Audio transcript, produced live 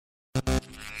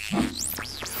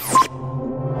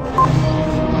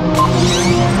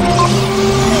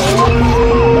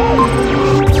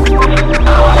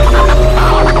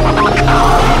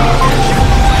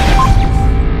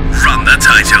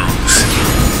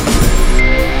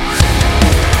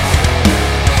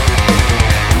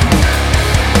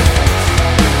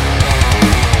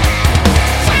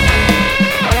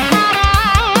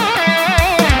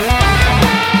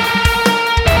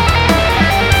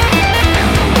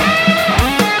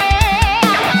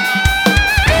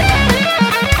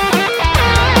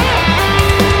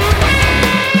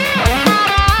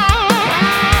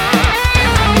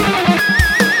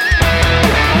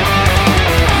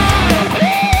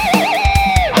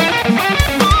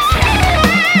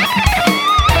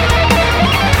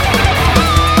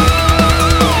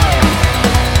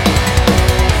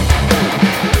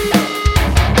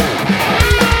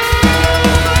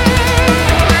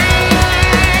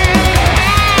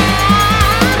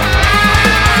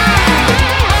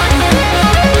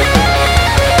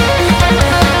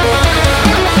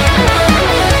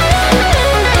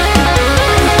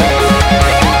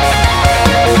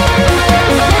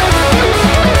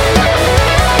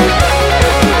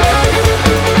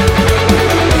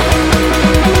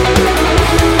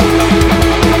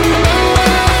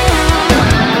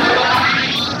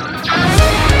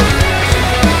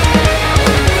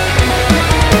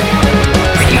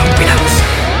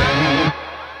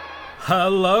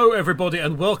Hello, everybody,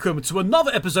 and welcome to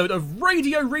another episode of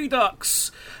Radio Redux.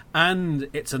 And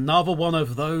it's another one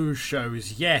of those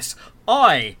shows. Yes,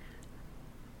 I,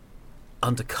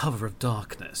 under cover of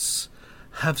darkness,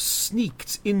 have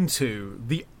sneaked into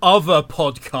the other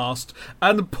podcast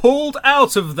and pulled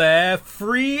out of there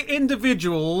 3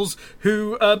 individuals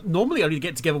who normally only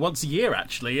get together once a year,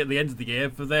 actually, at the end of the year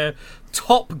for their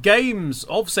top games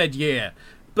of said year.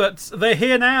 But they're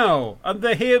here now, and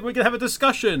they're here. We're going to have a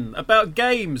discussion about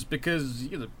games because,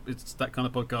 you know, it's that kind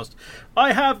of podcast.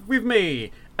 I have with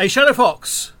me a Shadow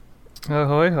Fox.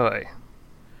 Ahoy, hoy.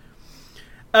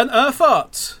 An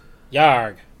Earthart.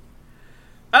 Yarg.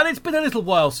 And it's been a little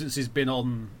while since he's been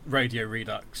on Radio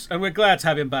Redux, and we're glad to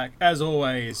have him back, as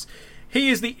always. He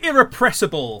is the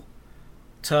irrepressible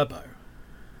Turbo.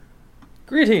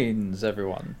 Greetings,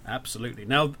 everyone. Absolutely.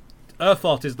 Now,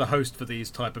 Earthart is the host for these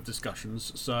type of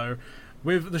discussions, so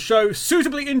with the show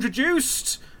suitably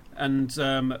introduced, and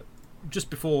just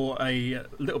before a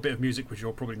little bit of music, which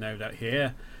you'll probably no doubt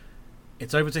hear,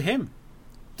 it's over to him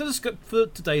for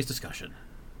today's discussion.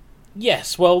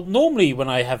 Yes, well, normally when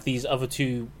I have these other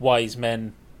 2 wise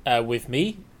men with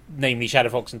me, namely Shadow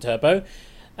Fox and Turbo,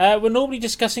 we're normally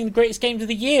discussing the greatest games of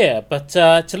the year, but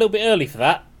it's a little bit early for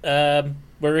that.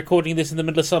 We're recording this in the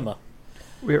middle of summer.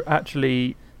 We're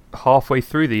actually halfway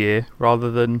through the year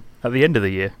rather than at the end of the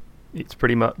year. It's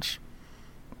pretty much...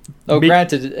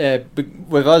 Granted,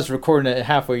 with us recording it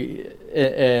halfway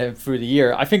through the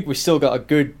year, I think we still got a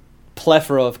good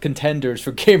plethora of contenders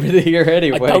for Game of the Year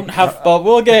anyway. I don't have... But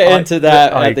we'll get into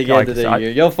that at the end of the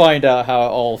year. You'll find out how it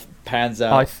all pans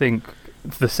out. I think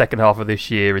the second half of this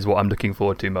year is what I'm looking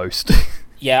forward to most.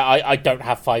 Yeah, I don't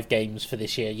have 5 games for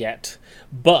this year yet.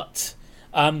 But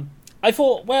I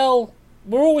thought, well,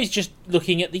 we're always just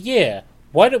looking at the year.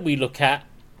 Why don't we look at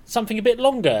something a bit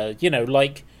longer? You know,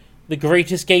 like the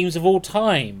greatest games of all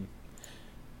time.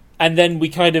 And then we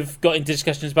kind of got into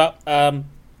discussions about, kind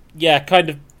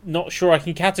of not sure I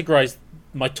can categorise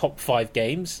my top 5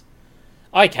 games.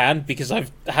 I can, because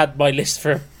I've had my list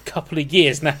for a couple of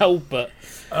years now, but...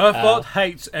 Earthart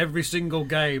hates every single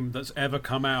game that's ever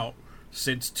come out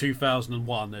since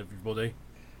 2001, everybody.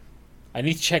 I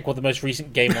need to check what the most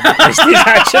recent game on the list is,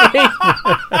 actually.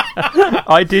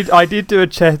 I did do a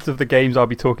check of the games I'll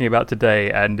be talking about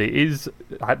today, and there's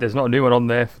not a new one on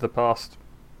there for the past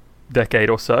decade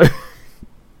or so.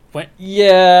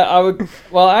 Yeah, I would...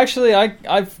 Well, actually,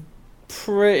 I've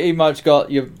pretty much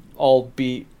got you all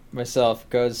beat myself,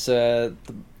 because the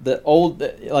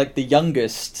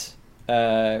youngest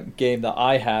game that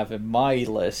I have in my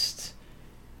list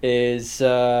is...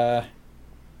 what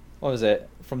was it?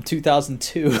 From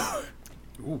 2002.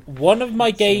 One of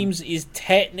my games is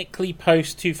technically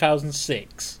post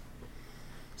 2006.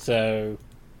 So,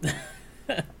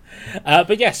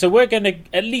 but yeah, so we're going to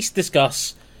at least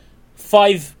discuss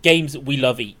 5 games that we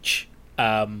love each,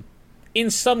 in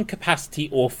some capacity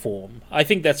or form. I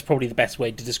think that's probably the best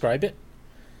way to describe it.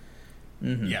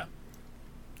 Mm-hmm.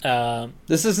 Yeah.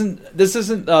 This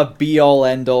isn't a be all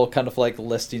end all kind of like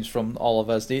listings from all of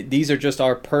us. These are just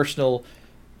our personal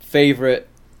favorite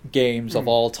games of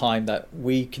all time that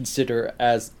we consider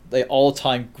as the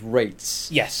all-time greats.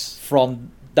 Yes,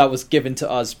 from that was given to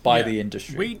us by the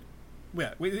industry.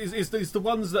 It's the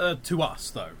ones that are to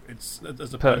us, though. It's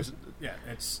as opposed.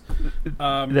 It's.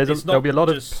 There'll be a lot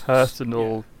of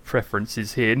personal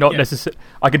preferences here. Not necessarily.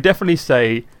 I can definitely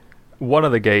say one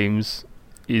of the games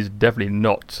is definitely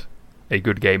not a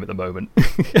good game at the moment.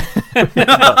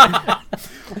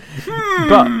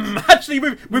 But actually,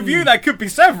 with you, there could be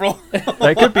several.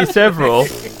 There could be several.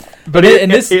 But in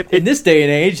this day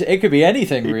and age, it could be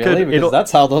anything, really, because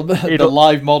that's how the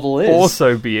live model is.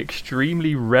 Also be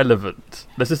extremely relevant.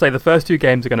 Let's just say the first 2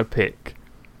 games are going to pick.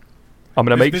 I'm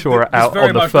going to make sure are out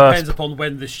on the first... This very much depends upon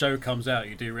when this show comes out.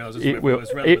 You do realise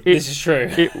it's relevant. This is true.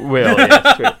 It will, yeah,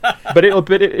 it's true. But it'll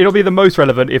be the most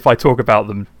relevant if I talk about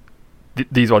them.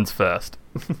 These ones first.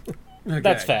 Okay.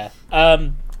 That's fair.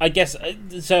 I guess,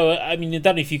 so, I mean, I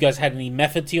don't know if you guys had any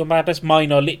method to your madness.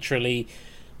 Mine are literally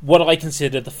what I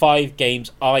consider the 5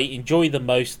 games I enjoy the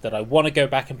most, that I want to go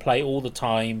back and play all the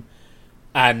time,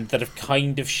 and that have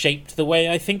kind of shaped the way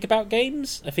I think about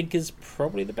games. I think is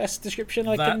probably the best description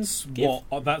I can give.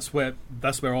 That's where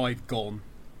I've gone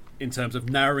in terms of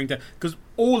narrowing down, because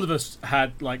all of us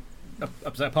had, like,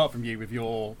 apart from you with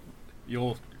your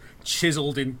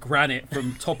chiseled in granite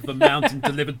from top of a mountain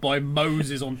delivered by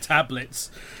Moses on tablets.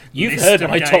 You've heard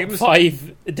my top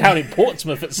 5 down in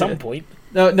Portsmouth at some point.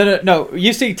 No.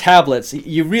 You say tablets.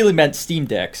 You really meant Steam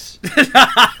Decks.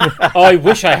 I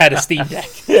wish I had a Steam Deck.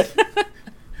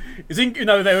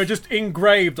 They were just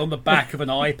engraved on the back of an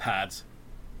iPad.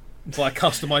 by a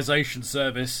customization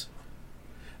service.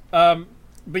 But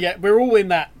yeah, we're all in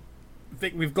that. I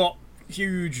think we've got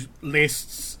huge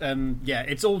lists, and yeah,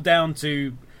 it's all down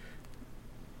to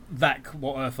that.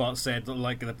 What Earthart said,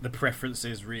 like the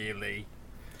preferences, really.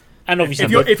 And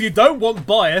obviously, if you don't want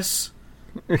bias,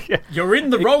 you're in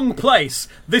the wrong place.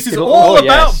 This is all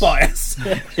about bias.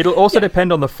 It'll also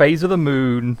depend on the phase of the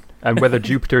moon and whether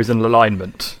Jupiter is in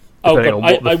alignment, depending on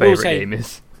what the favourite game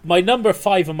is. My number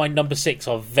 5 and my number 6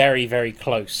 are very, very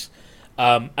close.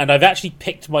 And I've actually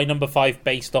picked my number 5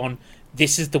 based on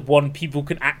this is the one people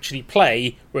can actually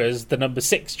play, whereas the number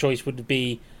 6 choice would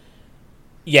be,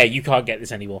 yeah, you can't get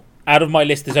this anymore. Out of my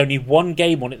list, there's only one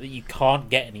game on it that you can't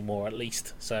get anymore, at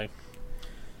least. So,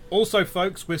 also,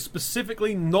 folks, we're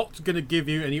specifically not going to give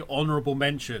you any honourable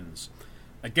mentions.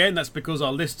 Again, that's because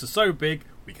our lists are so big,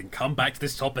 we can come back to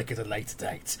this topic at a later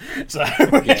date. So,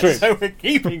 so we're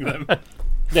keeping them.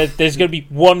 There's going to be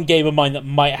one game of mine that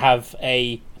might have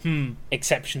a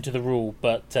exception to the rule,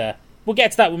 but we'll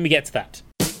get to that when we get to that.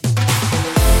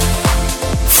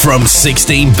 From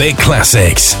 16-bit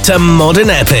classics to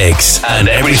modern epics and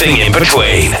everything in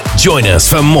between, join us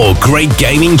for more great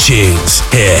gaming tunes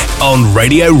here on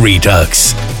Radio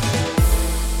Redux.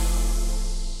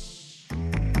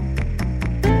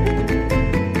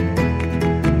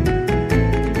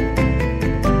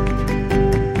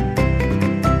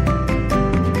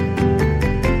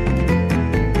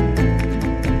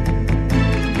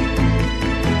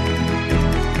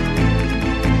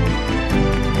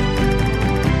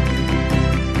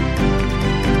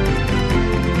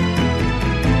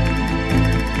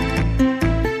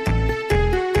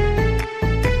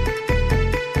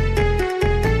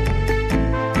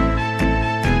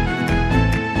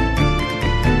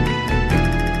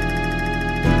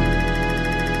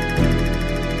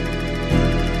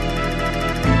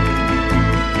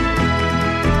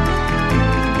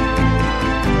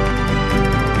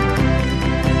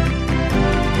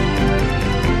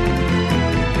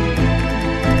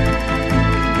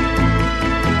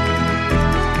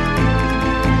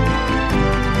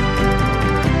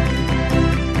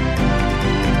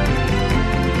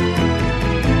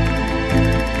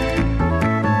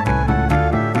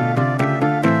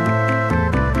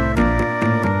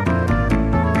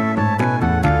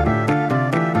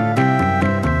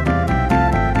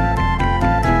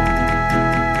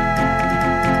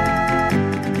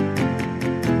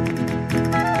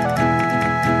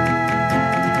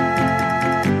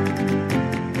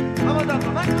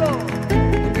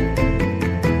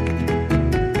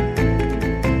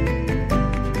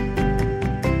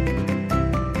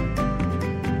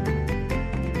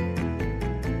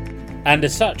 And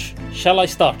as such, shall I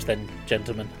start then,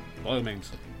 gentlemen? By all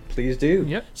means. Please do.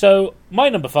 Yep. So, my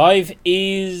number 5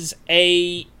 is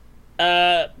a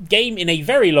game in a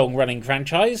very long-running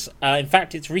franchise. In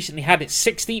fact, it's recently had its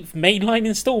 16th mainline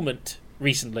installment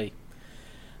recently.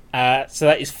 So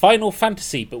that is Final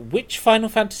Fantasy. But which Final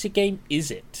Fantasy game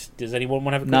is it? Does anyone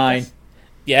want to have a quick 9. guess?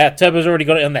 Yeah, Turbo's already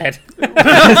got it on the head. It's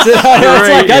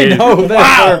like I know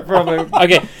that from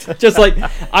Okay. Just like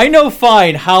I know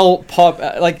fine how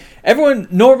like everyone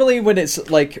normally when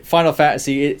it's like Final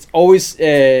Fantasy, it's always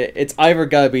it's either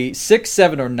gotta be 6,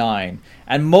 7, or 9.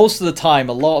 And most of the time,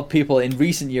 a lot of people in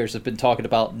recent years have been talking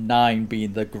about 9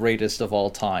 being the greatest of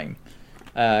all time.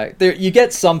 There you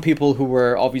get some people who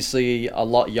were obviously a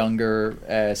lot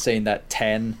younger saying that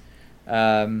 10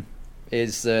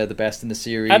 is the best in the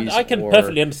series. And I can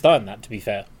perfectly understand that, to be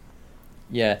fair.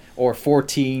 Yeah, or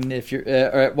 14 if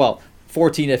you're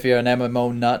 14 if you're an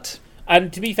MMO nut.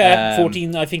 And to be fair,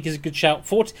 14 I think is a good shout.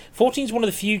 14 is one of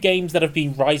the few games that have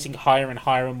been rising higher and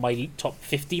higher on my top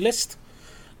 50 list.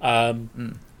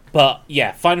 But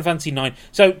yeah, Final Fantasy 9.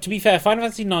 So to be fair, Final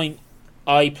Fantasy 9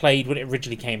 I played when it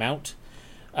originally came out.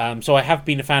 So I have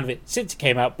been a fan of it since it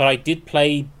came out, but I did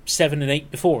play 7 and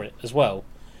 8 before it as well.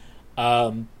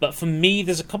 But for me,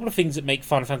 there's a couple of things that make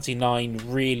Final Fantasy 9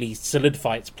 really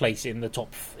solidify its place in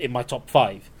my top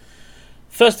 5.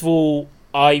 First of all,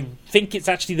 I think it's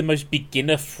actually the most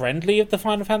beginner-friendly of the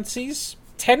Final Fantasies.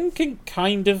 10 can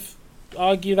kind of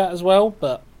argue that as well,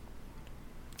 but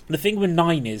the thing with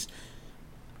 9 is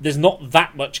there's not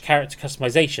that much character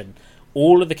customization.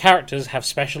 All of the characters have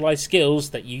specialized skills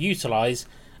that you utilize,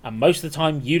 and most of the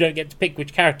time you don't get to pick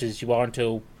which characters you are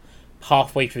until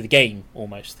halfway through the game,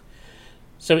 almost.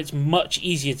 So it's much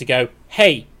easier to go,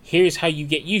 hey, here's how you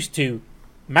get used to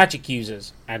magic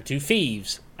users, and to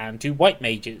thieves, and to white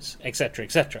mages, etc.,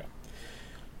 etc.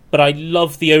 But I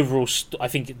love the overall... I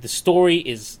think the story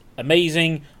is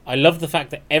amazing. I love the fact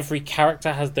that every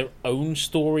character has their own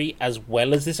story as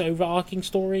well as this overarching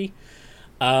story.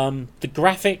 The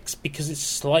graphics, because it's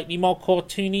slightly more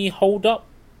cartoony, hold up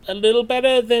a little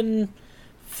better than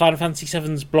Final Fantasy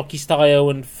VII's blocky style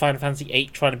and Final Fantasy VIII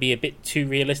trying to be a bit too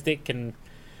realistic and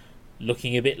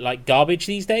looking a bit like garbage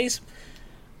these days.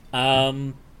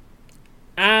 And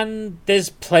there's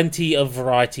plenty of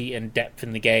variety and depth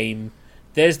in the game.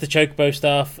 There's the Chocobo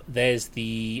stuff, there's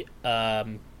the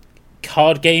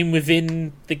card game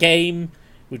within the game,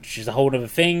 which is a whole other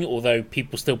thing, although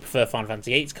people still prefer Final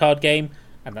Fantasy VIII's card game,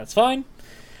 and that's fine.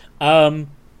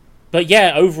 But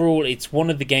yeah, overall, it's one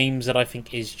of the games that I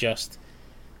think is just...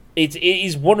 It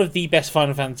is one of the best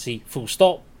Final Fantasy, full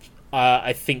stop.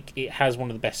 I think it has one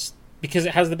of the best... Because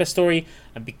it has the best story,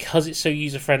 and because it's so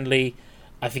user-friendly,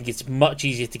 I think it's much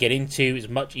easier to get into, it's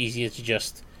much easier to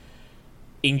just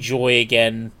enjoy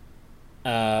again.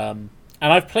 And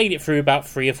I've played it through about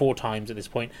 3 or 4 times at this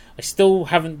point. I still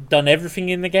haven't done everything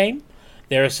in the game.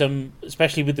 There are some,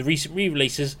 especially with the recent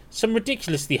re-releases, some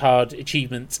ridiculously hard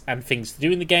achievements and things to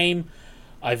do in the game.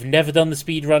 I've never done the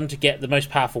speed run to get the most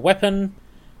powerful weapon,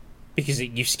 because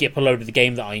you skip a load of the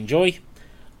game that I enjoy.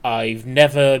 I've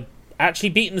never actually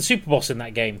beaten the super boss in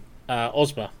that game,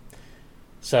 Ozma.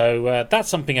 So that's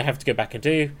something I have to go back and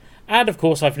do. And of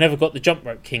course, I've never got the Jump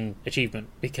Rope King achievement,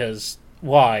 because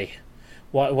why?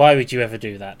 Why would you ever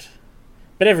do that?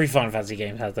 But every Final Fantasy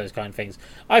game has those kind of things.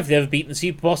 I've never beaten the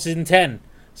super bosses in 10,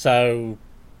 so,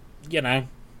 you know.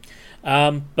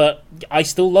 But I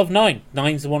still love 9.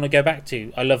 9's the one I go back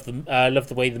to. I love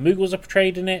the way the Moogles are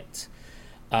portrayed in it.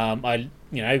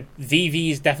 Vivi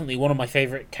is definitely one of my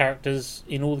favourite characters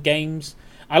in all the games.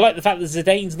 I like the fact that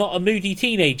Zidane's not a moody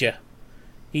teenager.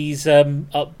 He's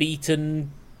upbeat,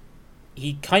 and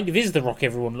he kind of is the Rock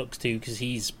everyone looks to, because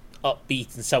he's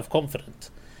upbeat and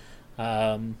self-confident.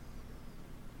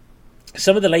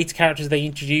 Some of the later characters they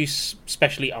introduce,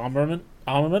 especially Armament,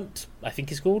 I think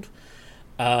it's called,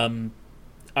 are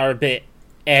a bit,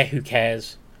 who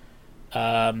cares?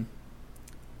 Quina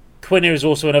is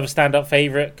also another stand-up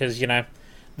favourite, because, you know,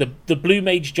 the Blue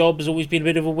Mage job has always been a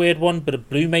bit of a weird one, but a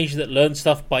Blue Mage that learns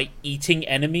stuff by eating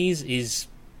enemies is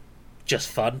just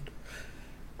fun.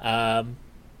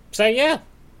 So yeah,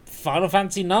 Final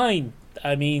Fantasy IX.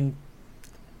 I mean,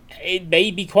 it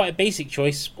may be quite a basic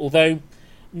choice, although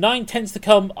 9 tends to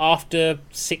come after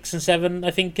 6 and 7,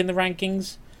 I think, in the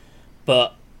rankings.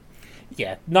 But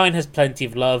yeah, 9 has plenty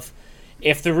of love.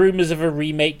 If the rumours of a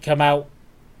remake come out,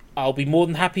 I'll be more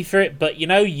than happy for it. But, you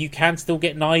know, you can still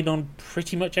get 9 on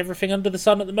pretty much everything under the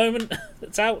sun at the moment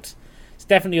that's out. It's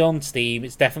definitely on Steam,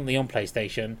 it's definitely on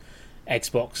PlayStation,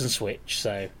 Xbox and Switch.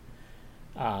 So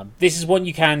this is one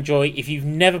you can enjoy. If you've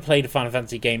never played a Final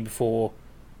Fantasy game before,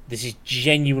 this is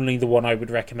genuinely the one I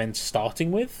would recommend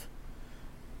starting with.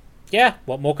 Yeah,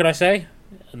 what more can I say?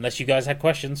 Unless you guys had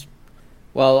questions.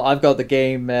 Well, I've got the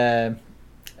game kind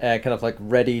of like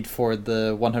readied for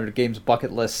the 100 games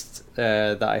bucket list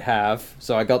that I have.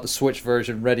 So I got the Switch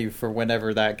version ready for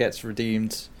whenever that gets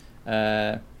redeemed.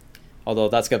 Although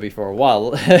that's going to be for a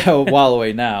while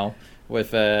away now,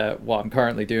 with what I'm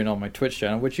currently doing on my Twitch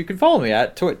channel, which you can follow me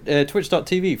at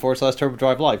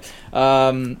twitch.tv/TurboDrive Live.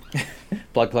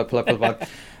 Plug.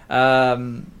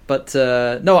 But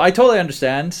no, I totally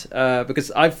understand,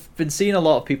 because I've been seeing a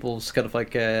lot of people's kind of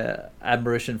like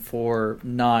admiration for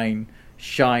 9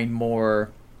 shine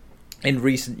more in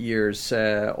recent years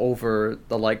over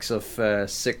the likes of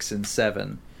 6 and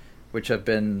 7, which have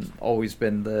always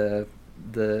been the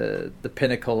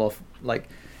pinnacle of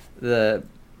the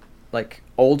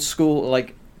old school,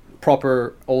 like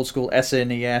proper old school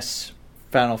SNES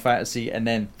Final Fantasy, and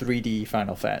then 3D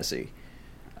Final Fantasy.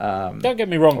 Don't get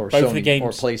me wrong, both of the games, or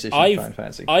PlayStation Final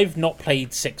Fantasy. I've not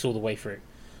played 6 all the way through,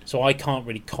 so I can't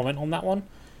really comment on that one.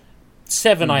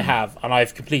 7 I have, and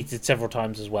I've completed several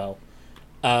times as well.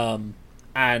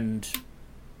 And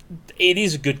it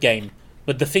is a good game.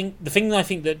 But the thing that I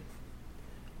think that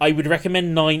I would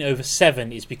recommend 9 over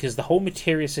 7 is because the whole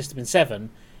materia system in 7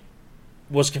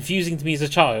 was confusing to me as a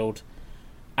child,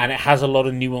 and it has a lot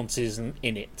of nuances in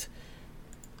it.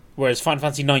 Whereas Final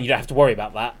Fantasy 9, you don't have to worry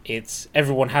about that. It's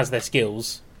everyone has their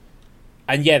skills,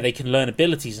 and yeah, they can learn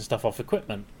abilities and stuff off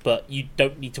equipment, but you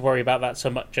don't need to worry about that so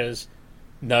much as,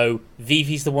 no,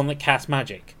 Vivi's the one that casts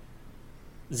magic.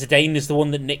 Zidane is the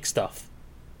one that nicks stuff.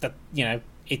 That, you know,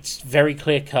 it's very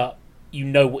clear cut. You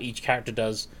know what each character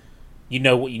does. You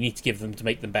know what you need to give them to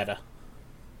make them better.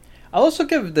 I'll also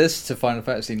give this to Final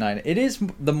Fantasy IX. It is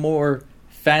the more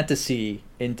fantasy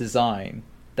in design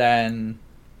than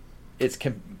its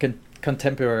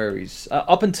contemporaries,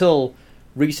 up until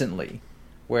recently,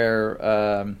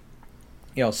 where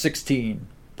 16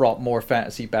 brought more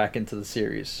fantasy back into the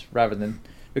series, rather than,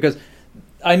 because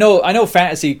I know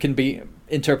fantasy can be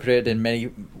interpreted in many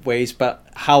ways, but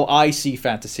how I see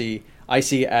fantasy, I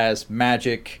see as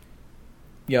magic,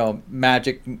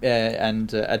 magic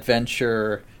and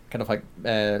adventure, kind of like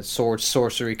sword,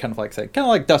 sorcery, kind of like thing, kind of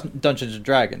like Dungeons and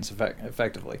Dragons,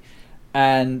 effectively.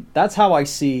 And that's how I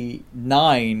see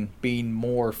 9 being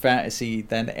more fantasy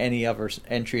than any other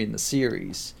entry in the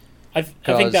series. I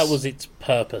think that was its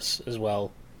purpose as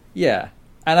well. Yeah,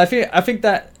 and I think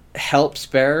that helps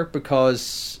bear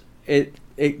because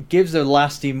it gives a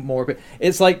lasting more.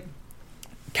 It's like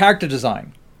character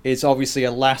design is obviously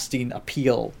a lasting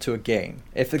appeal to a game.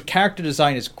 If the character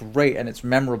design is great and it's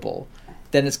memorable,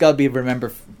 then it's got to be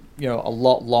remembered, a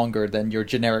lot longer than your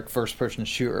generic first-person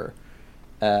shooter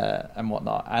and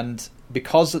whatnot. And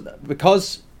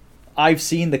because I've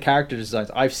seen the character designs,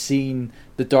 I've seen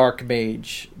the Dark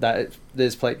Mage that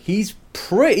is played. He's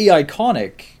pretty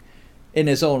iconic in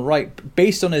his own right,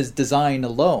 based on his design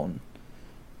alone.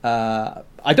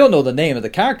 I don't know the name of the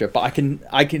character, but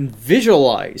I can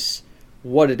visualize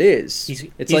what it is. He's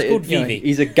called Vivi.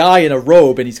 He's a guy in a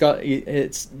robe, and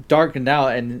it's darkened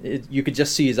out, and you could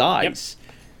just see his eyes,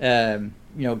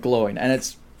 glowing. And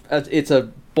it's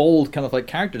a bold kind of like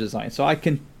character design. So I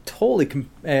can totally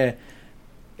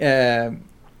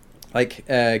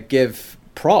give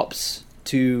props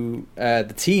to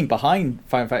the team behind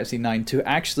Final Fantasy IX to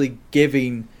actually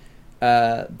giving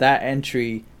that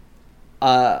entry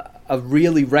a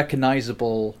really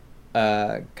recognizable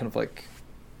kind of like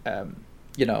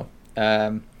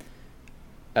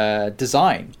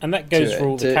design, and that goes for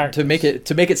all the characters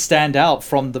to make it stand out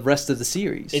from the rest of the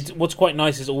series. What's quite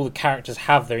nice is all the characters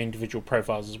have their individual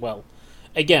profiles as well.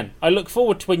 Again, I look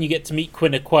forward to when you get to meet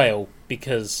Quina Quayle,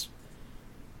 because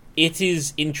it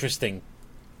is interesting,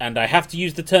 and I have to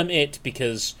use the term "it"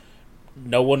 because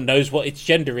no one knows what its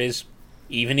gender is,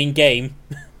 even in game.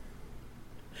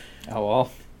 Oh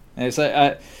well, and it's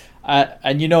like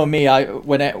and you know me,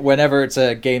 whenever it's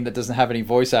a game that doesn't have any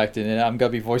voice acting in it, I'm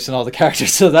gonna be voicing all the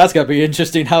characters, so that's gonna be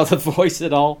interesting how to voice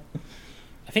it all.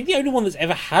 I think the only one that's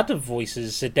ever had a voice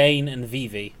is Zidane and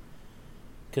Vivi,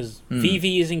 because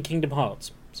Vivi is in Kingdom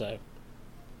Hearts. So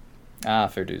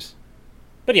fair dues.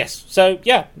 But yes, so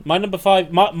yeah, my number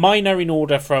 5. Mine are in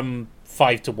order from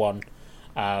 5 to 1.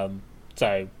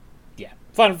 So yeah,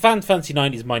 Final Fantasy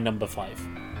IX is my number 5.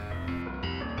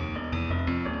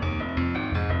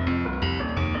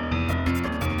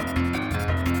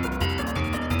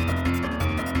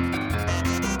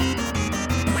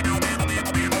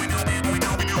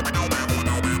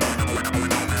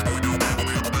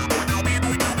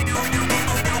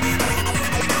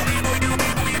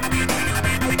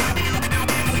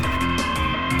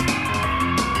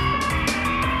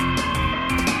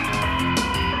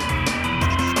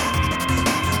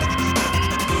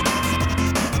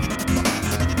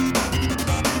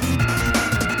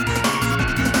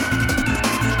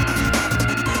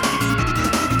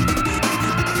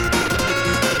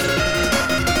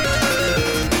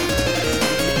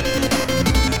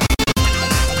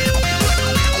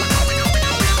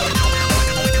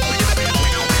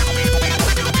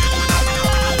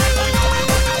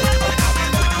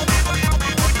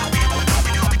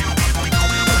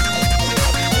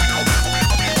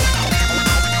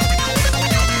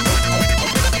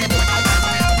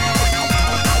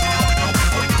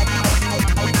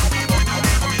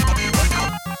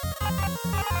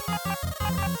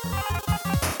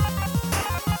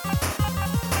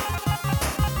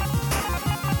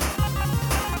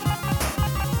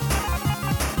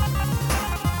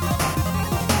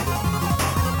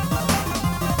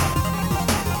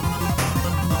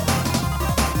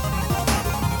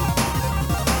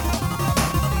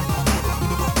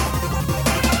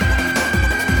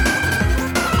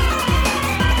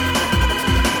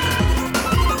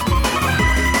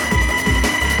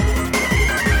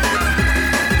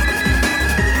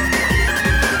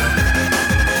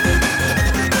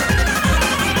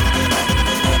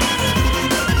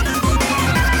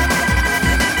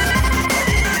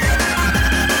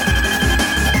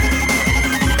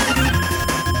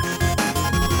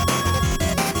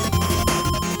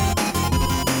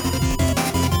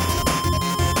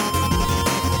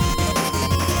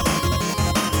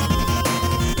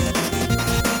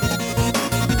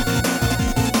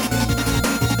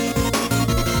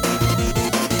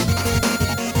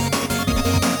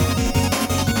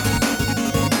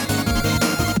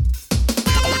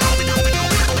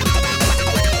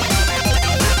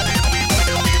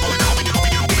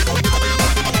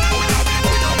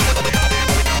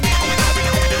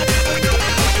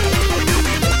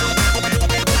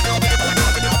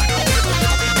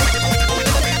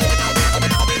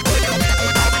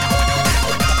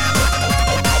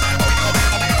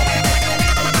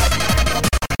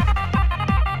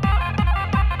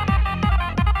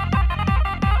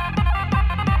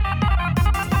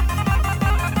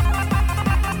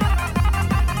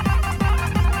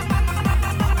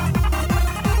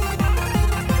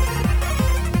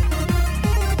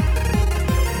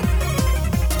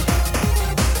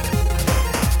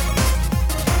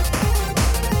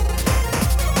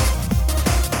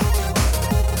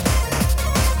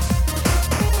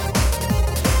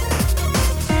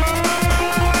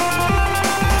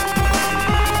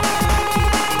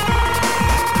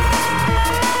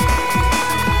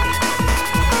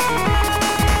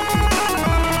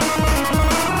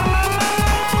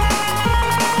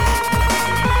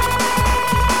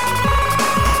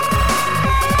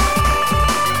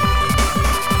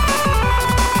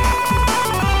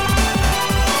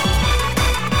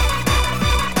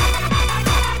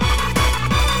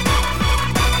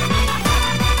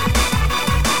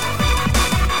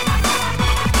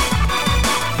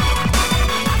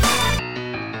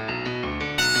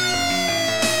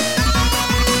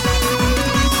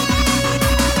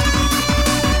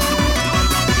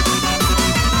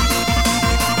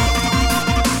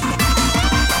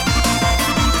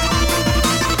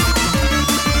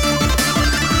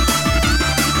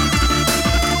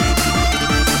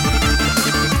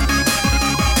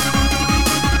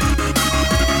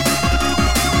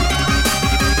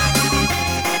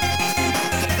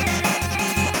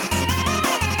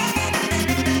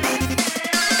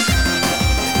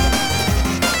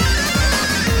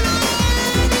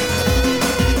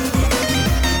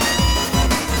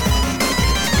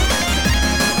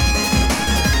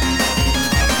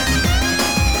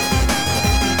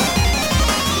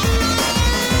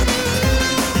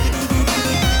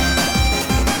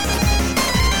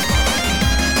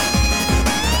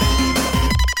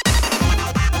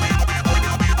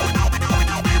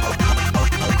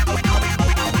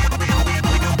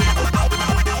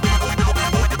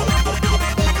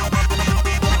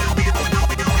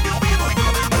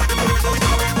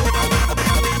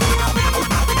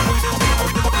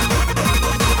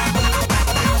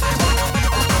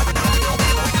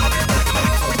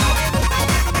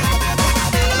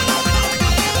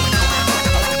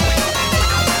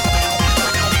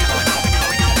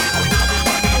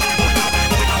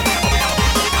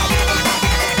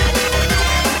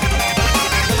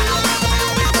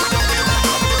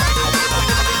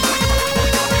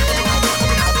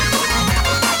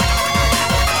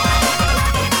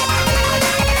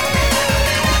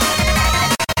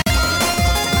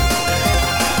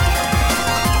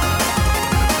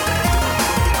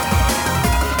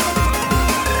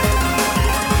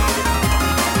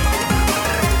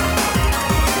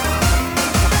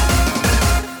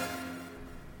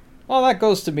 that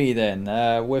goes to me then.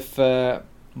 With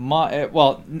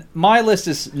my list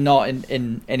is not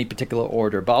in any particular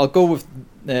order, but I'll go with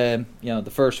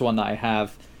the first one that I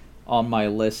have on my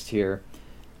list here,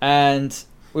 and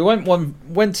we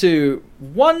went to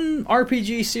one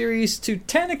RPG series to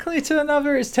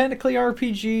another. It's technically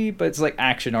RPG, but it's like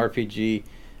action RPG,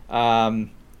 and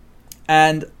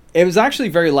it was actually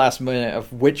very last minute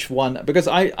of which one, because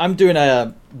I'm doing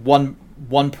a one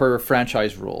per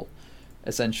franchise rule,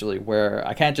 essentially, where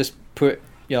I can't just put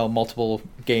multiple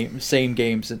same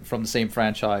games from the same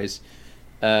franchise,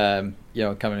 coming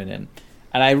in.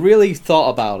 And I really thought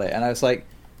about it, and I was like,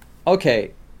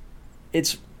 okay,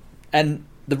 and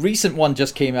the recent one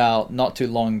just came out not too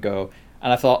long ago,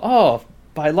 and I thought, oh,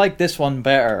 but I like this one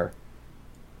better.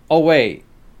 Oh wait,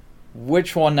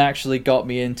 which one actually got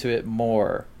me into it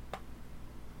more,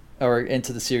 or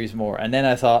into the series more? And then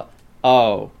I thought,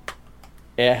 oh,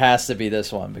 it has to be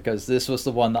this one, because this was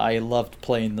the one that I loved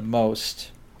playing the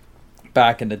most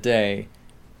back in the day,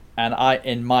 and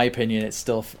in my opinion, it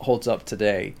still holds up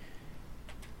today.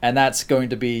 And that's going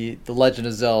to be The Legend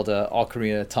of Zelda: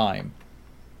 Ocarina of Time.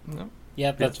 No.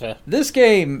 Yeah, that's fair. This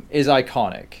game is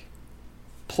iconic,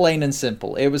 plain and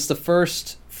simple. It was the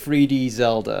first 3D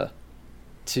Zelda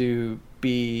to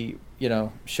be,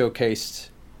 showcased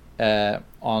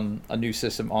on a new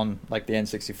system, on like the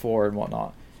N64 and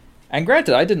whatnot. And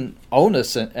granted, I didn't own a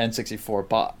N64,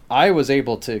 but I was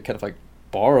able to kind of like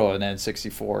borrow an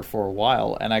N64 for a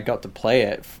while, and I got to play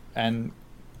it and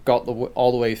got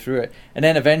all the way through it. And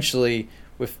then eventually,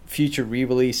 with future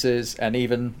re-releases and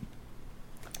even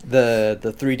the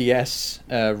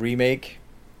 3DS remake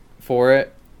for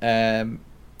it,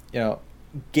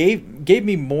 gave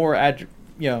me more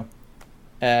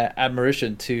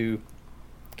admiration to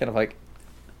kind of like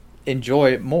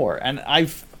enjoy it more. And I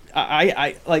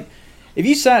like, if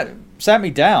you sat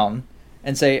me down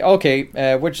and say,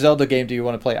 okay, which Zelda game do you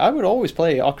want to play? I would always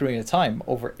play Ocarina of Time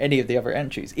over any of the other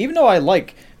entries. Even though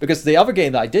because the other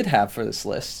game that I did have for this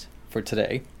list for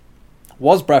today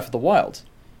was Breath of the Wild.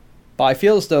 But I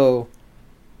feel as though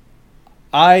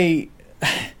I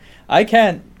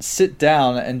can't sit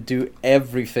down and do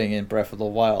everything in Breath of the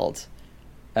Wild.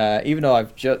 Even though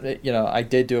I've just, I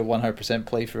did do a 100%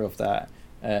 playthrough of that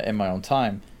in my own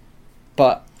time.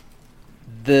 But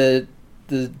the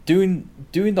doing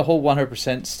the whole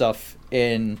 100% stuff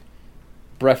in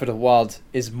Breath of the Wild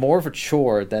is more of a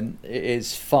chore than it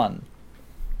is fun.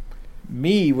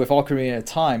 Me, with Ocarina of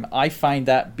Time, I find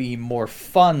that be more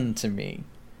fun to me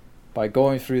by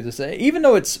going through this. Even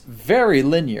though it's very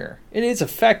linear, it is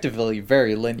effectively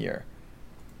very linear,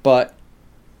 but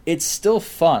it's still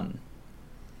fun.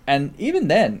 And even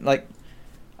then, like,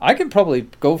 I can probably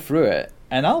go through it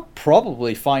and I'll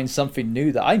probably find something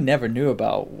new that I never knew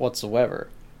about whatsoever.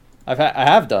 I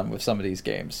have done with some of these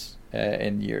games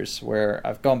in years, where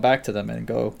I've gone back to them and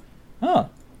go, oh,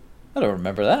 I don't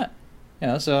remember that.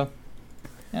 So,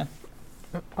 yeah.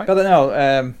 But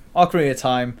no, Ocarina of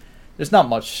Time, there's not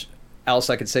much else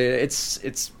I could say. It's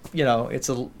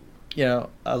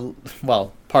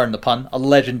pardon the pun, a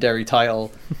legendary title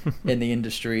in the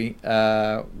industry,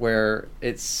 where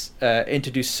it's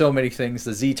introduced so many things.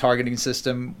 The Z targeting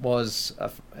system was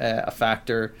a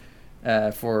factor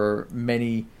for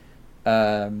many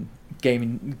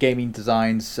gaming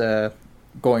designs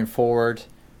going forward,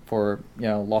 for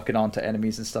locking onto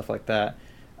enemies and stuff like that.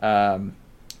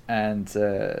 And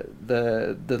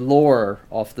the lore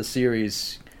of the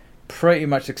series pretty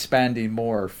much expanding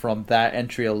more from that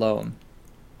entry alone,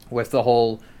 with the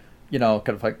whole, kind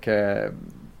of like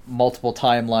multiple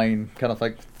timeline kind of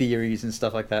like theories and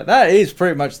stuff like that. That is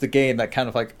pretty much the game that kind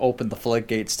of like opened the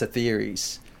floodgates to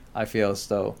theories, I feel as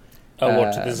though.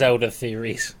 What, to the Zelda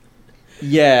theories?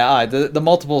 Yeah, the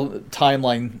multiple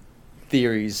timeline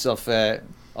theories of Zelda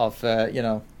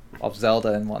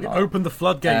and whatnot. It opened the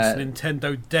floodgates,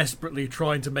 Nintendo desperately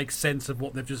trying to make sense of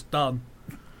what they've just done.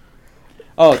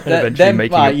 Oh, them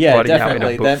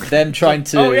definitely. Them trying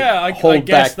to hold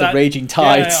back the raging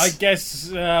tides. Yeah, I guess.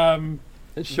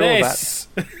 Sure this.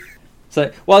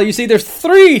 So, well, you see, there's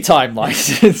 3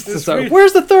 timelines. So,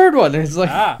 where's the third one? It's like,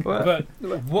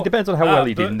 it depends on how well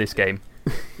you did in this game.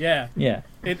 Yeah, yeah.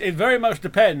 It very much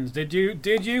depends. Did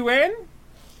you win?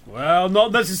 Well,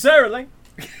 not necessarily.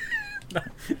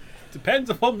 Depends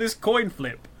upon this coin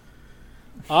flip.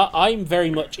 I'm very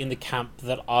much in the camp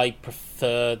that I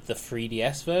prefer the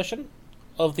 3DS version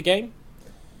of the game.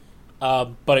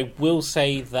 But I will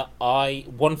say that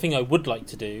one thing I would like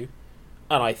to do,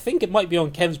 and I think it might be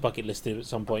on Kev's bucket list at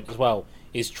some point as well,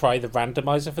 is try the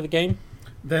randomizer for the game.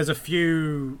 There's at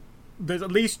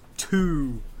least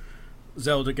 2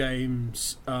 Zelda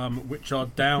games which are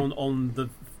down on the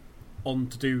on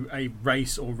to do a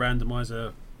race or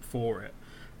randomizer for it.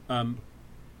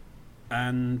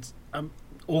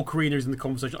 Ocarina is in the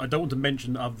conversation. I don't want to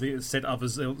mention other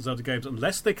Zelda games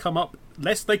unless they come up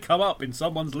in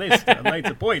someone's list at a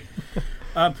later point.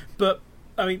 But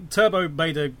I mean, Turbo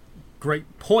made a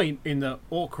great point in that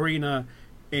Ocarina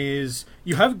is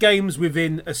you have games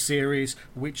within a series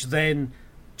which then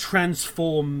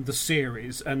transform the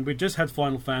series, and we just had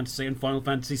Final Fantasy, and Final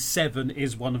Fantasy VII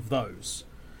is one of those.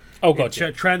 Oh god,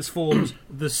 it transforms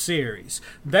the series.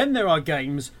 Then there are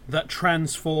games that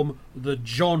transform the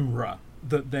genre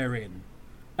that they're in,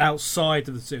 outside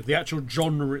of the series, the actual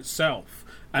genre itself,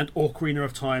 and Ocarina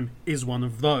of Time is one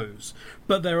of those.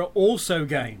 But there are also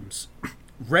games,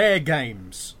 rare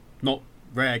games, not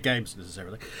rare games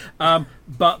necessarily,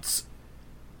 but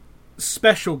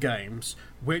special games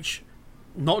which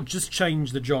not just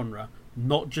change the genre,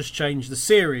 not just change the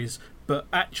series, but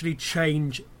actually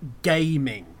change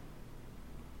gaming.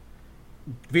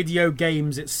 Video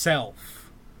games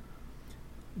itself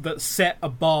that set a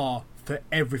bar for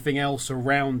everything else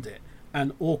around it,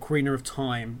 and Ocarina of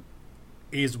Time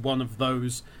is one of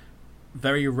those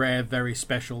very rare, very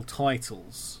special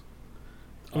titles.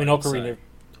 I mean,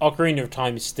 Ocarina of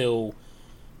Time is still,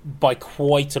 by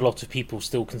quite a lot of people,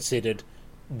 still considered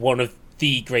one of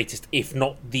the greatest, if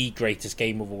not the greatest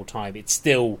game of all time. It's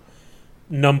still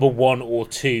number 1 or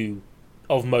 2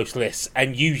 of most lists,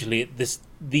 and usually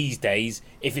these days,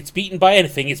 if it's beaten by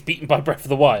anything, it's beaten by Breath of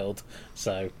the Wild.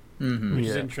 So, which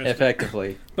is interesting,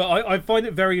 effectively. But I find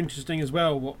it very interesting as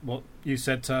well what you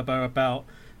said, Turbo, about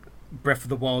Breath of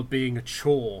the Wild being a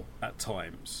chore at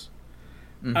times.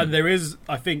 And there is,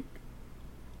 I think,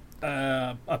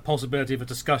 a possibility of a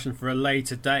discussion for a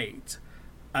later date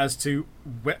as to,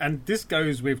 and this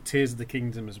goes with Tears of the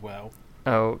Kingdom as well.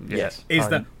 Oh yes, is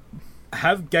that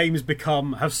have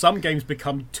some games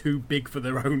become too big for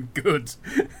their own good?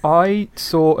 I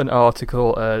saw an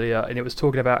article earlier, and it was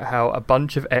talking about how a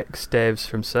bunch of ex-devs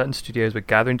from certain studios were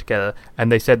gathering together,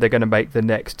 and they said they're going to make the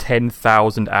next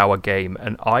 10,000-hour game.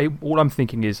 And all I'm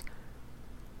thinking is,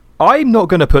 I'm not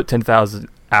going to put 10,000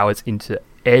 hours into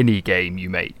any game you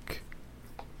make.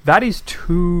 That is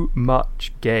too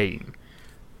much game.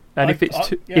 And it's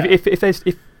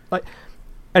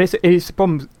a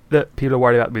problem that people are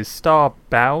worried about with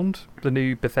Starbound, the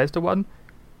new Bethesda one.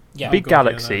 Yeah, Big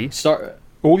galaxy,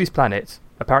 all these planets.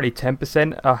 Apparently,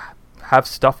 10% have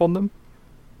stuff on them.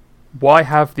 Why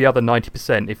have the other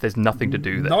 90% if there's nothing to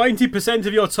do there? 90%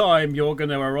 of your time, you're going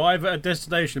to arrive at a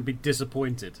destination and be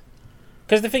disappointed.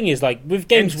 Because the thing is, like with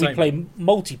games we play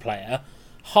multiplayer,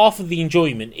 half of the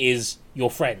enjoyment is your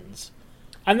friends.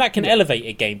 And that can elevate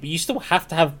a game, but you still have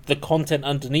to have the content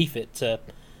underneath it to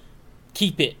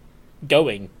keep it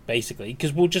going, basically,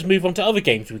 because we'll just move on to other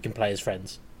games we can play as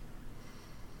friends.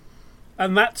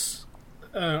 And that's...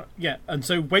 and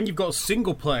so when you've got a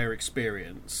single-player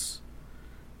experience,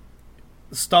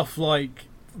 stuff like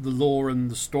the lore and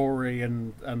the story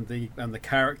and the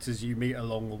characters you meet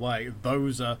along the way,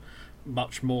 those are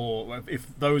much more...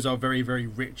 If those are very, very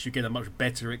rich, you get a much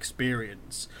better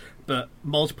experience. But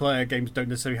multiplayer games don't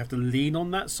necessarily have to lean on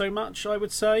that so much, I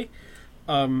would say,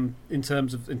 in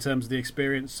terms of the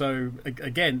experience. So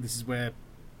again, this is where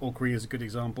Ocarina is a good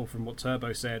example from what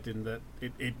Turbo said, in that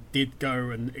it did go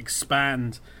and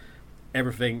expand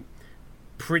everything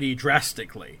pretty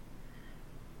drastically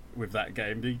with that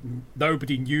game.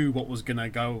 Nobody knew what was going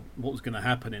to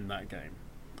happen in that game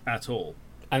at all.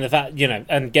 And the fact,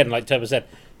 and again, like Turbo said,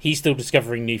 he's still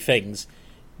discovering new things.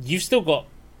 You've still got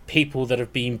people that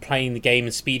have been playing the game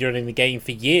and speedrunning the game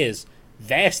for years.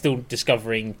 They're still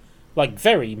discovering like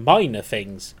very minor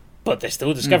things, but they're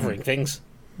still discovering things.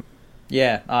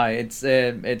 Yeah, it's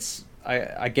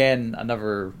again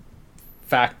another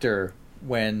factor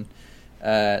when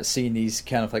seeing these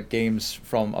kind of like games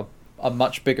from a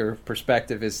much bigger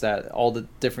perspective, is that all the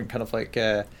different kind of like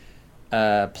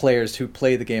players who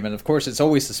play the game, and of course it's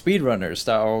always the speedrunners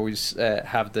that always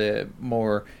have the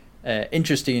more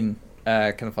interesting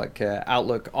kind of like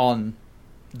outlook on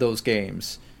those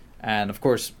games. And of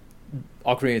course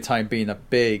Ocarina of Time being a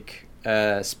big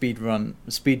speedrun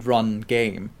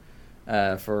game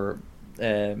for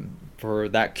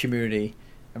that community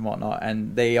and whatnot,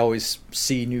 and they always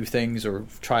see new things or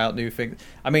try out new things.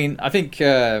 I mean, I think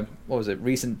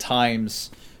recent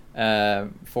times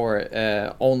for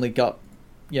it only got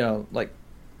like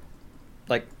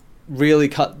really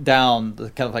cut down the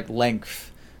kind of like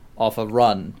length of a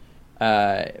run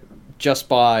just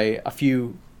by a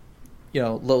few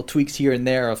little tweaks here and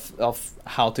there of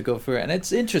how to go through it. And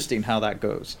it's interesting how that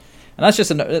goes, and that's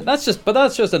just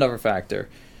another factor.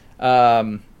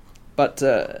 But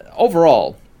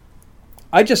overall,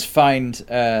 I just find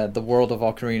the world of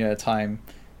Ocarina of Time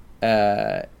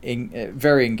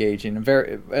very engaging and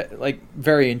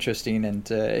very interesting,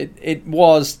 and it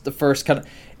was the first kind of,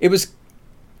 it was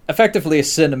effectively a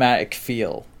cinematic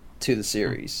feel to the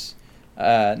series.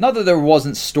 Not that there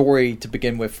wasn't story to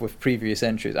begin with previous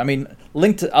entries. I mean,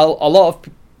 Link to a lot of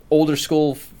older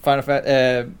school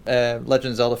Legend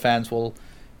of Zelda fans will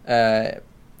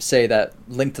say that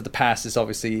Link to the Past is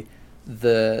obviously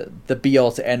the be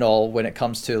all to end all when it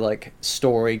comes to like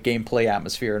story, gameplay,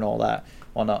 atmosphere, and all that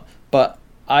whatnot. But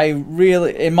I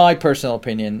really, in my personal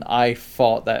opinion, I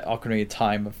thought that Ocarina of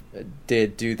Time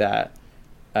did do that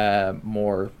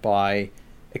more by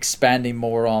expanding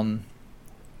more on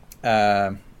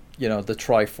the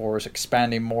Triforce,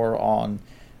 expanding more on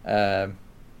the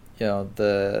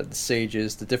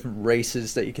sages, the different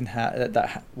races that you can have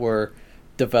that were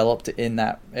developed in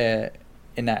that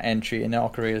entry in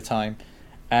Ocarina of Time,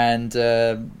 and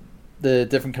the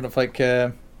different kind of like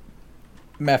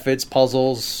methods,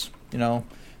 puzzles,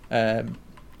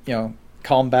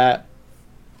 combat,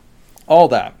 all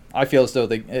that. I feel as though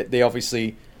they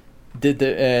obviously did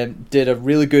a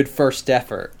really good first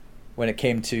effort when it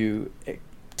came to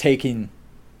taking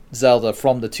Zelda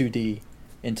from the 2D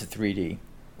into 3D,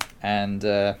 and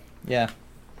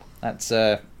that's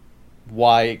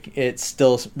why it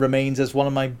still remains as one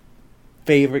of my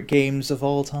favorite games of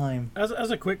all time.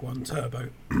 As a quick one, Turbo,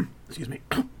 excuse me.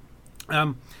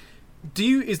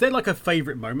 Is there like a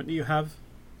favorite moment that you have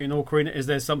in Ocarina? Is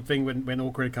there something when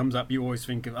Ocarina comes up you always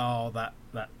think of,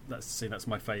 that's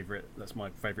my favorite,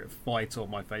 fight, or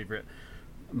my favorite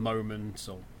moment?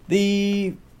 Or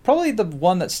probably the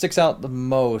one that sticks out the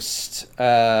most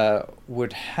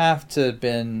would have to have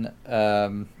been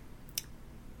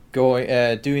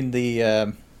doing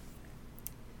the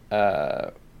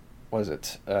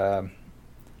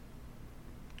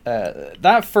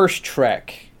that first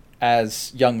trek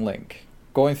as young Link,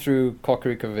 going through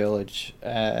Kakariko Village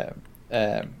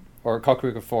or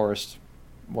Kakariko Forest,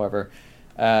 whatever,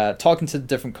 talking to the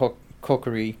different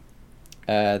Kokiri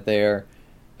there,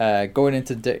 going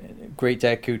into Great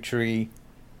Deku Tree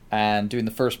and doing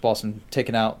the first boss and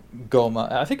taking out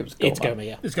Goma. I think it was Goma. It's Goma,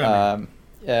 yeah. It's Goma.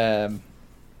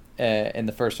 In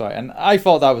the first fight, and I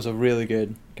thought that was a really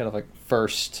good kind of like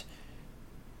first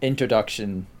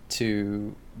introduction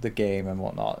to the game and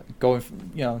whatnot. Going,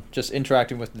 just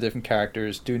interacting with the different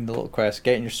characters, doing the little quests,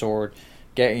 getting your sword,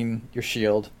 getting your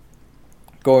shield,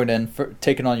 going in,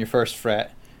 taking on your first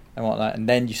threat and whatnot, and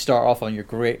then you start off on your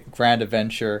great grand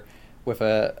adventure with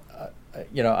I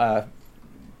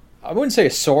wouldn't say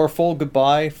a sorrowful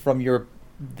goodbye from your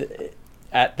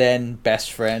at then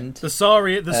best friend. The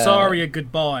Saria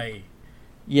goodbye.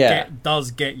 Yeah, does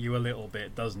get you a little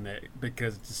bit, doesn't it?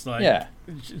 Because it's like,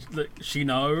 she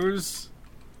knows.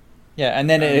 Yeah, and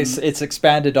then it's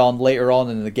expanded on later on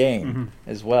in the game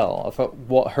as well of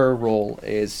what her role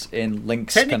is in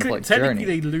Link's kind of like journey. Technically,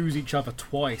 they lose each other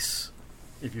twice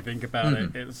if you think about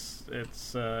it.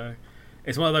 It's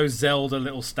one of those Zelda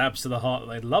little stabs to the heart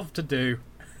that they love to do.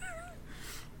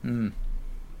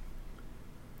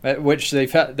 Which they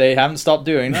haven't stopped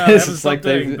doing. No, they haven't stopped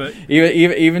doing, but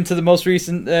even to the most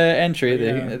recent entry,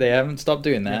 they haven't stopped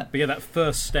doing that. But yeah, that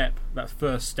first step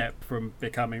from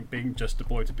being just a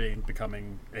boy to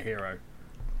becoming a hero.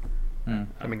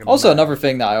 Also, another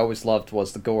thing that I always loved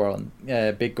was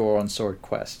the Big Goron Sword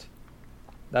quest.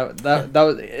 That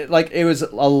was like, it was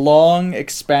a long,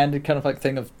 expanded kind of like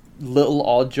thing of little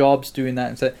odd jobs doing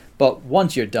that instead. But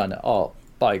once you're done, oh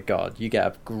by God, you get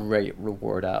a great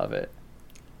reward out of it.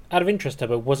 Out of interest,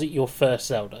 Turbo, was it your first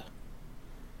Zelda?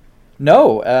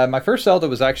 No, my first Zelda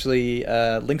was actually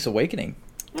Link's Awakening.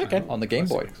 Okay. On the Game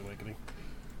Boy. Link's Awakening.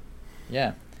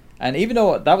 Yeah. And even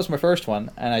though that was my first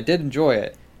one, and I did enjoy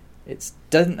it, it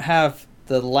doesn't have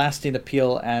the lasting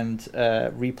appeal and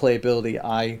replayability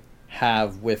I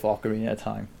have with Ocarina of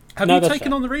Time. Have you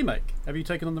taken on the remake? I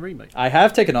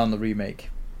have taken on the remake.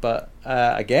 But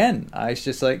again, I was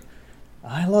just like,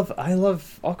 I love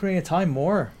Ocarina of Time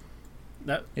more.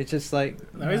 It's just like,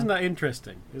 isn't that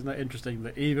interesting? Isn't that interesting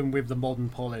that even with the modern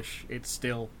polish, it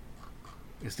still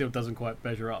doesn't quite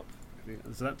measure up.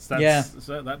 So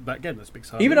that speaks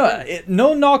hard. Even though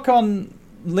no knock on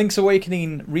Link's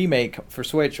Awakening remake for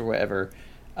Switch or whatever,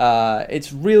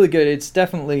 it's really good. It's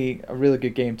definitely a really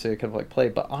good game to kind of like play.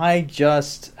 But I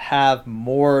just have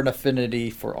more an affinity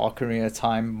for Ocarina of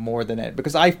Time more than it,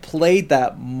 because I've played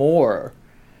that more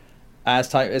as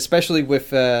time, especially with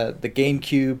the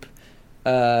GameCube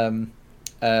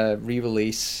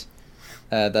re-release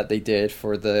that they did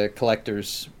for the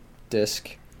collector's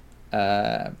disc,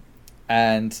 and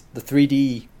the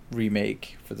 3D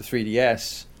remake for the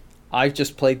 3DS. I've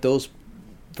just played those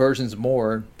versions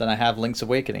more than I have Link's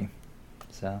Awakening.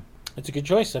 So It's a good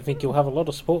choice. I think you'll have a lot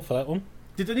of support for that one.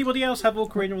 Did anybody else have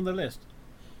Ocarina on their list?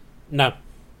 No.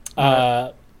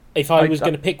 If I was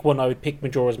going to pick one, I would pick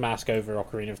Majora's Mask over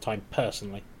Ocarina of Time,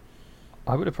 personally.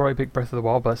 I would have probably picked Breath of the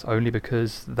Wild, but that's only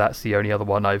because that's the only other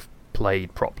one I've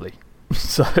played properly.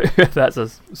 So that's a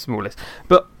small list.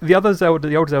 But the older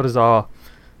Zeldas are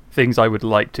things I would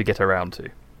like to get around to.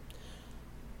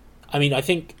 I mean, I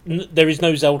think there is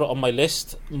no Zelda on my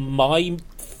list. My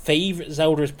favourite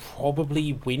Zelda is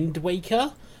probably Wind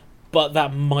Waker, but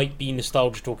that might be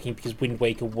nostalgia talking because Wind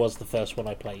Waker was the first one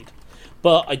I played.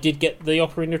 But I did get the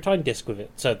Ocarina of Time disc with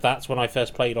it, so that's when I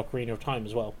first played Ocarina of Time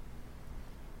as well.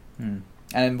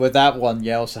 And with that one,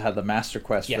 you also had the Master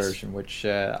Quest version, which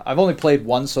I've only played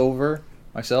once over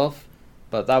myself,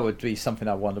 but that would be something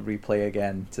I want to replay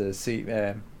again to see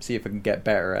if I can get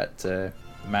better at the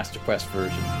Master Quest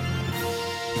version.